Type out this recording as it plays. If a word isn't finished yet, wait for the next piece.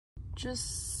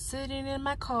Just sitting in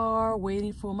my car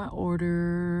waiting for my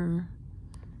order.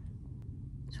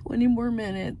 20 more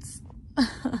minutes.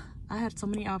 I had so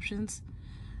many options.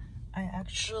 I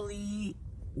actually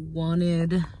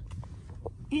wanted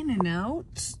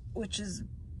In-N-Out, which is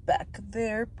back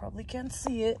there. Probably can't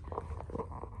see it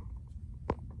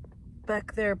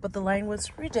back there, but the line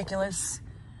was ridiculous.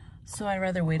 So I'd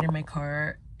rather wait in my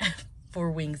car for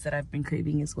wings that I've been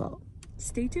craving as well.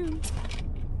 Stay tuned.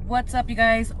 What's up, you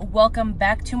guys? Welcome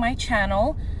back to my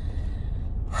channel.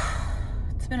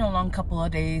 It's been a long couple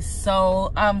of days,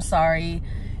 so I'm sorry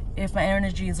if my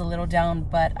energy is a little down,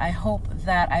 but I hope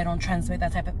that I don't transmit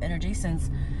that type of energy, since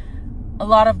a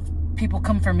lot of people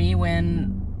come for me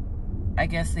when I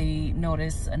guess they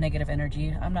notice a negative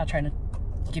energy. I'm not trying to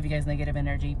give you guys negative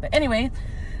energy, but anyway,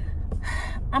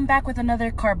 I'm back with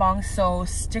another carbong, so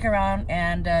stick around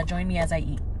and join me as I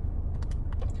eat.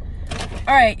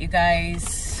 All right, you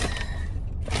guys,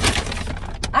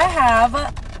 I have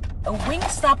a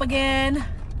Wingstop again,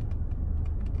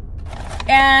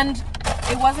 and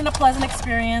it wasn't a pleasant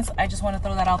experience. I just want to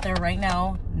throw that out there right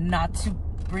now, not to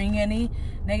bring any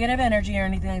negative energy or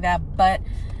anything like that, but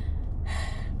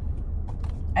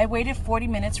I waited 40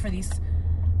 minutes for this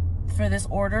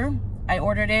order. I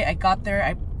ordered it, I got there,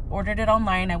 I ordered it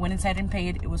online, I went inside and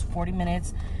paid. It was 40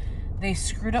 minutes. They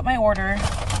screwed up my order.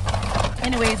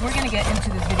 Anyways, we're gonna get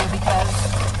into this video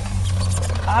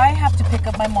because I have to pick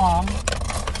up my mom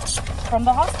from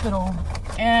the hospital,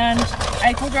 and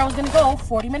I told her I was gonna go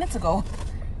 40 minutes ago.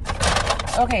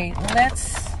 Okay,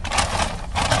 let's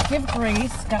give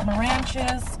grace. Got my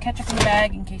ranches, ketchup in the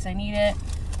bag in case I need it,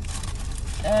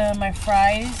 my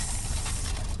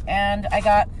fries, and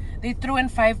they threw in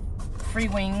 5 free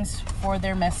wings for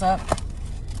their mess up.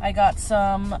 I got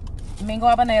some mango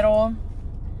habanero,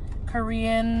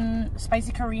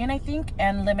 spicy Korean, I think,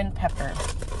 and lemon pepper.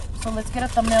 So let's get a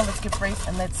thumbnail, let's give grace,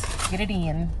 and let's get it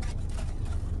in.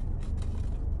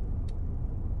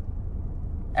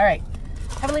 All right.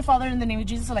 Heavenly Father, in the name of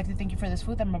Jesus, I'd like to thank you for this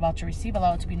food that I'm about to receive.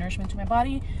 Allow it to be nourishment to my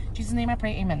body. In Jesus' name I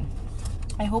pray, amen.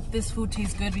 I hope this food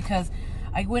tastes good because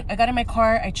I got in my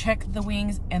car, I checked the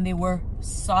wings, and they were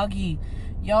soggy.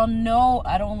 Y'all know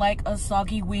I don't like a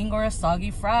soggy wing or a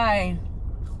soggy fry.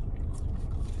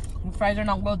 The fries are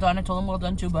not well done. I told them well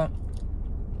done too, but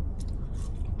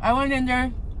I went in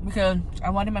there because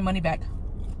I wanted my money back.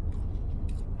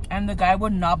 And the guy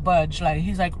would not budge. Like,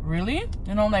 he's like, really?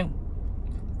 And I'm like,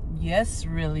 yes,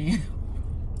 really.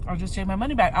 I'll just take my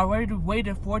money back. I already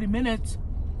waited 40 minutes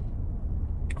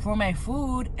for my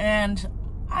food, and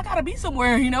I gotta be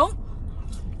somewhere, you know?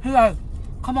 He's like,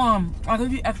 come on, I'll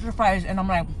give you extra fries. And I'm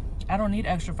like, I don't need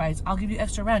extra fries. I'll give you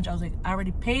extra ranch. I was like, I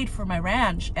already paid for my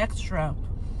ranch extra.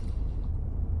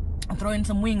 I throw in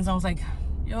some wings. I was like,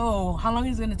 yo, how long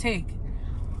is it gonna take?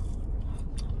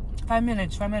 5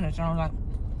 minutes, 5 minutes. And I was like,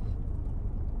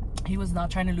 he was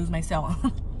not trying to lose my sale.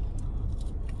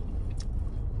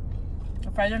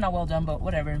 The fries are not well done, but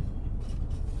whatever.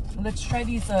 Let's try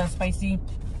these spicy.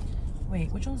 Wait,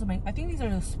 which one's the mango? I think these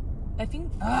are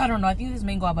I don't know. I think this is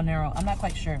mango habanero. I'm not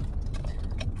quite sure.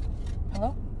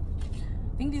 Hello?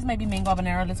 I think these might be mango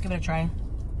habanero. Let's give it a try.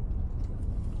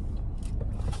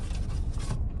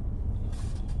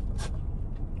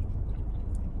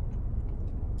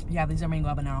 Yeah, these are mango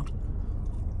habanero.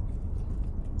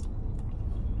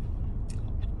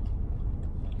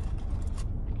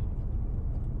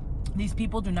 These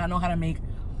people do not know how to make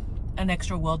an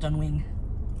extra well done wing.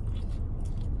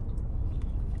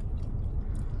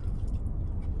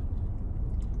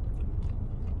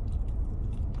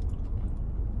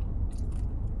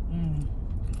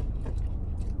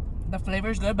 The flavor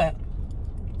is good, but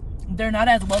they're not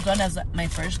as well done as my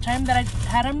first time that I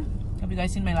had them. Have you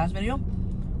guys seen my last video?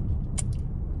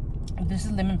 This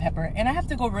is lemon pepper, and I have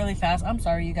to go really fast. I'm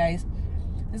sorry, you guys.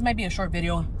 This might be a short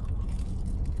video,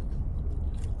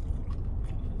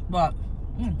 but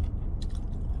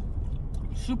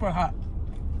super hot.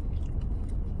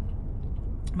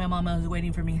 My mama is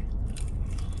waiting for me.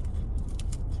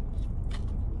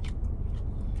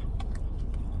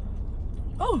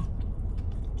 Oh,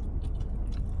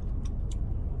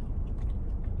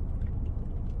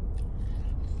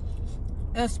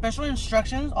 the special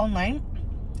instructions online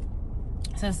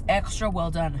says extra well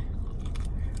done.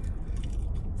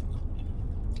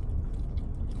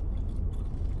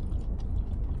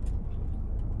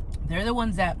 They're the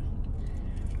ones that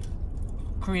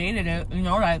created it, you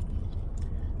know, like,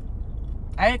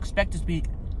 I expect it to be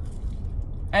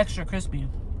extra crispy.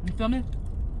 You feel me?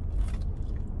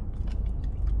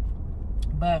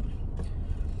 But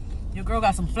your girl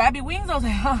got some flabby wings. I was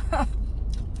like,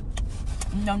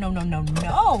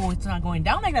 no, it's not going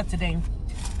down like that today.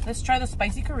 Let's try the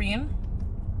spicy Korean.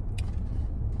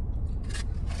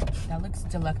 That looks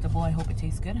delectable. I hope it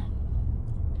tastes good.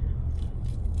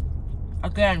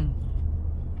 Again,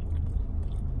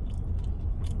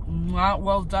 not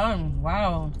well done.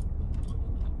 Wow.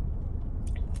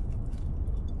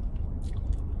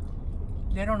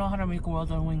 They don't know how to make a well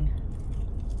done wing.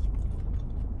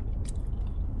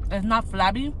 It's not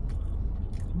flabby,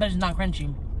 but it's not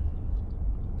crunchy.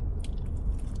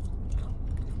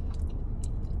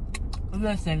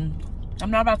 Listen,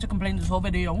 I'm not about to complain this whole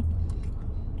video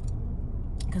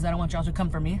because I don't want y'all to come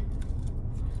for me.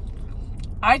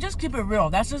 I just keep it real.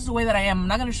 That's just the way that I am. I'm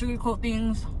not gonna sugarcoat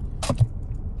things.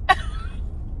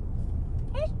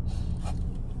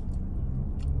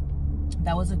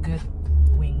 That was a good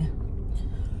wing.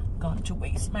 Gone to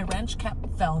waste. My ranch cap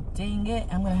fell. Dang it.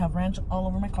 I'm gonna have ranch all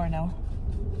over my car now.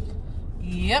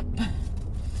 Yep.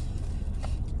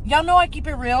 Y'all know I keep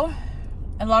it real.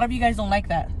 A lot of you guys don't like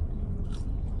that.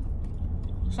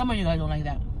 Some of you guys don't like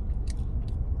that.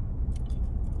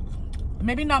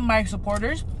 Maybe not my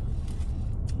supporters,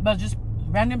 but just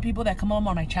random people that come on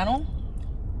my channel.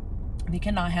 They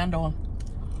cannot handle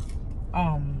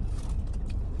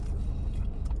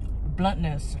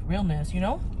bluntness, realness, you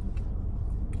know?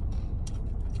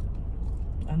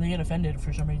 And they get offended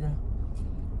for some reason.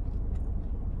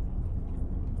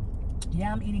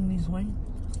 Yeah, I'm eating these wings.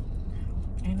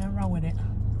 Ain't nothing wrong with it.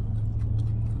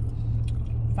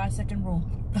 5-second rule.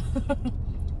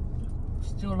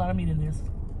 Still a lot of meat in this.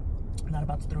 I'm not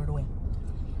about to throw it away.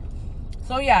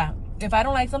 So yeah, if I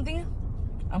don't like something,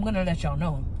 I'm gonna let y'all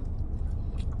know.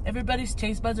 Everybody's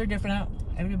taste buds are different.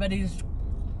 Everybody's,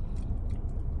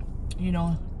 you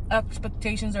know,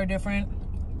 expectations are different.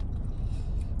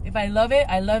 If I love it,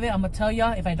 I love it. I'm gonna tell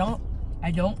y'all. If I don't,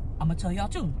 I don't. I'm gonna tell y'all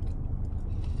too.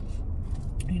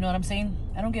 You know what I'm saying?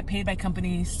 I don't get paid by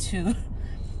companies to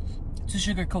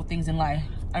sugarcoat things and lie.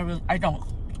 I don't.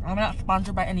 I'm not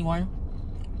sponsored by anyone.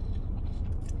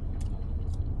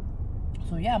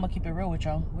 So yeah, I'm gonna keep it real with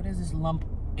y'all. What is this lump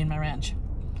in my ranch?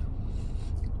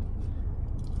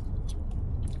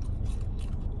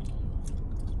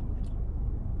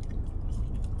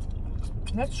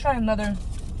 Let's try another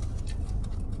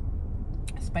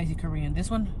spicy Korean. This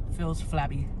one feels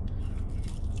flabby.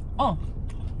 Oh,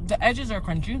 the edges are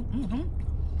crunchy.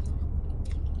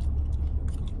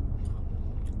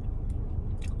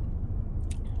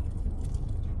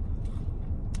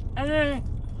 And then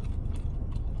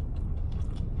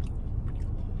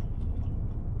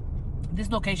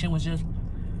this location was just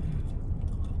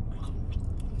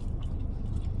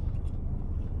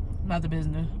not the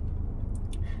business.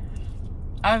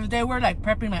 As they were like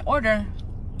prepping my order,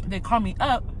 they called me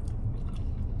up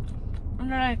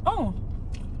and they're like, oh,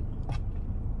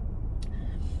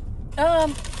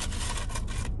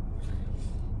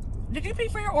 did you pay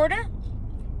for your order?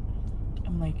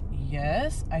 I'm like,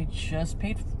 yes, I just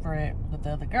paid for it with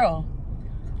the other girl.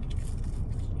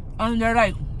 And they're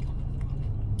like,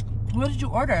 what did you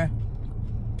order?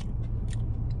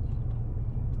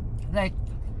 Like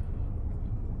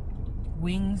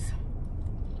wings,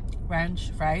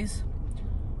 ranch, fries,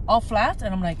 all flat?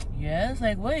 And I'm like, yes.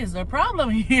 Like, what is the problem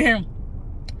here?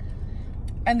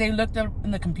 And they looked up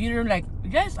in the computer like,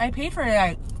 yes, I paid for it.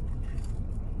 Like,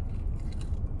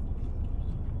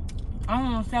 I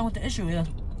don't understand what the issue is.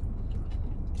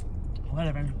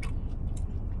 Whatever.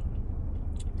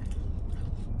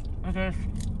 I guess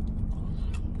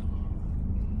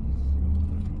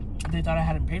they thought I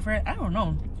hadn't paid for it. I don't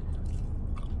know.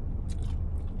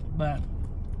 But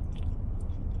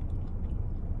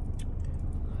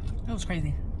it was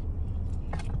crazy.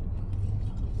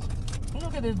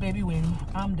 Look at this baby wing.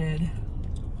 I'm dead.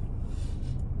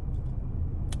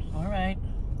 Alright.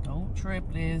 Don't trip,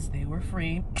 Liz. They were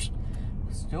free.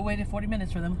 Still waited 40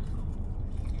 minutes for them.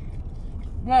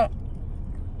 But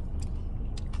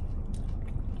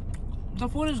the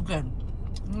food is good.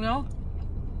 You know?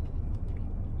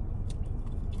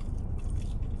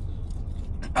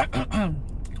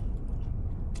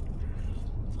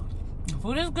 The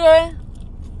food is good.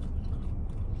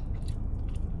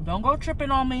 Don't go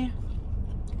tripping on me.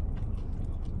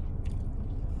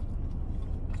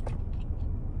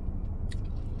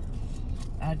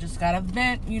 I just gotta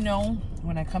vent, you know,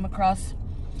 when I come across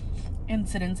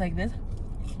incidents like this.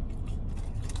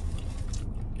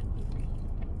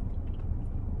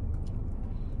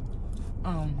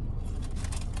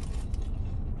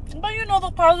 But you know, the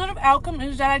positive outcome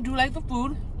is that I do like the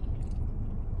food.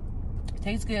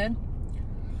 Tastes good.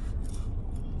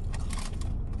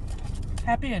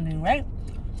 Happy ending, right?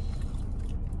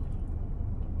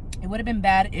 It would have been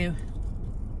bad if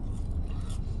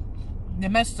they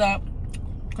messed up,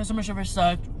 customer service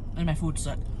sucked, and my food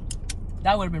sucked.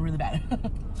 That would have been really bad.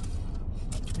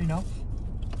 You know?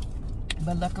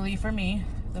 But luckily for me,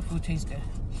 the food tastes good.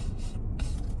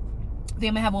 I think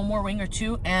I'm gonna have one more wing or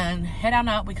two and head on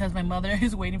out because my mother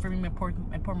is waiting for me, my poor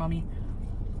mommy.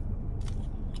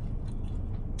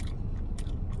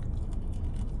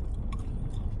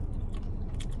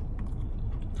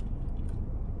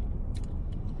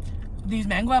 These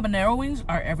mango habanero wings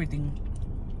are everything.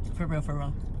 For real, for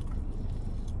real.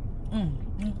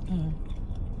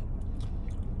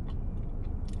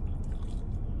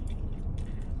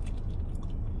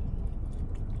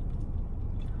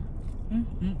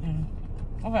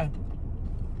 Okay.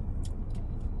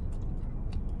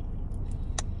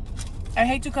 I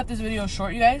hate to cut this video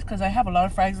short, you guys, because I have a lot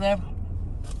of fries left.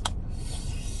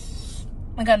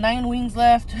 I got 9 wings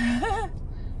left.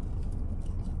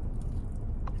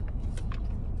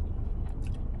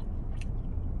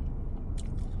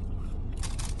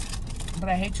 But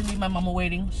I hate to leave my mama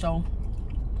waiting, so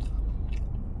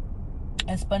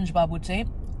as SpongeBob would say,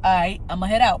 I'ma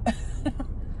head out.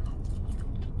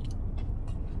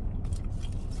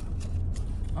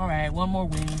 Alright, one more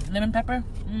wing. Lemon pepper?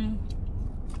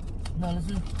 No, let's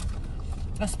do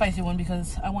a spicy one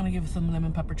because I want to give some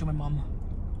lemon pepper to my mom.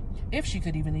 If she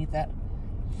could even eat that.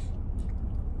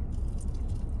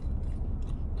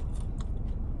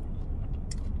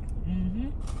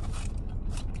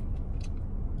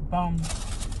 Bomb.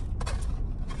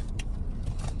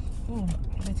 Ooh,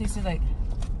 it tasted like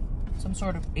some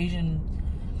sort of Asian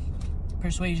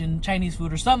persuasion, Chinese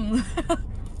food or something.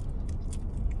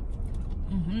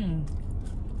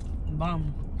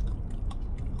 Bomb.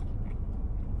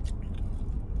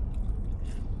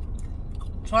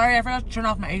 Sorry, I forgot to turn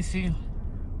off my AC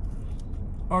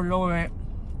or lower it.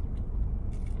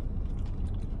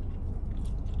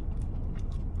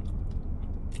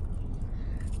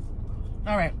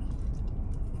 All right.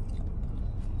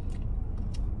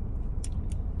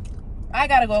 I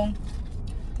gotta go.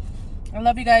 I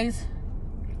love you guys.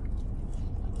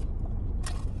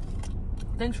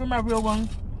 Thanks for my real one.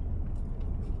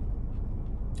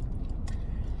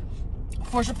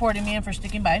 For supporting me and for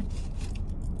sticking by.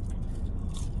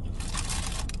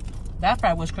 That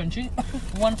fry was crunchy.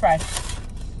 One fry.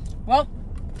 Well,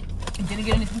 I didn't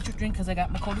get anything to drink because I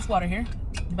got my coldest water here.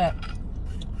 But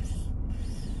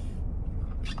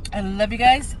I love you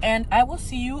guys, and I will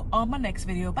see you on my next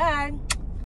video. Bye.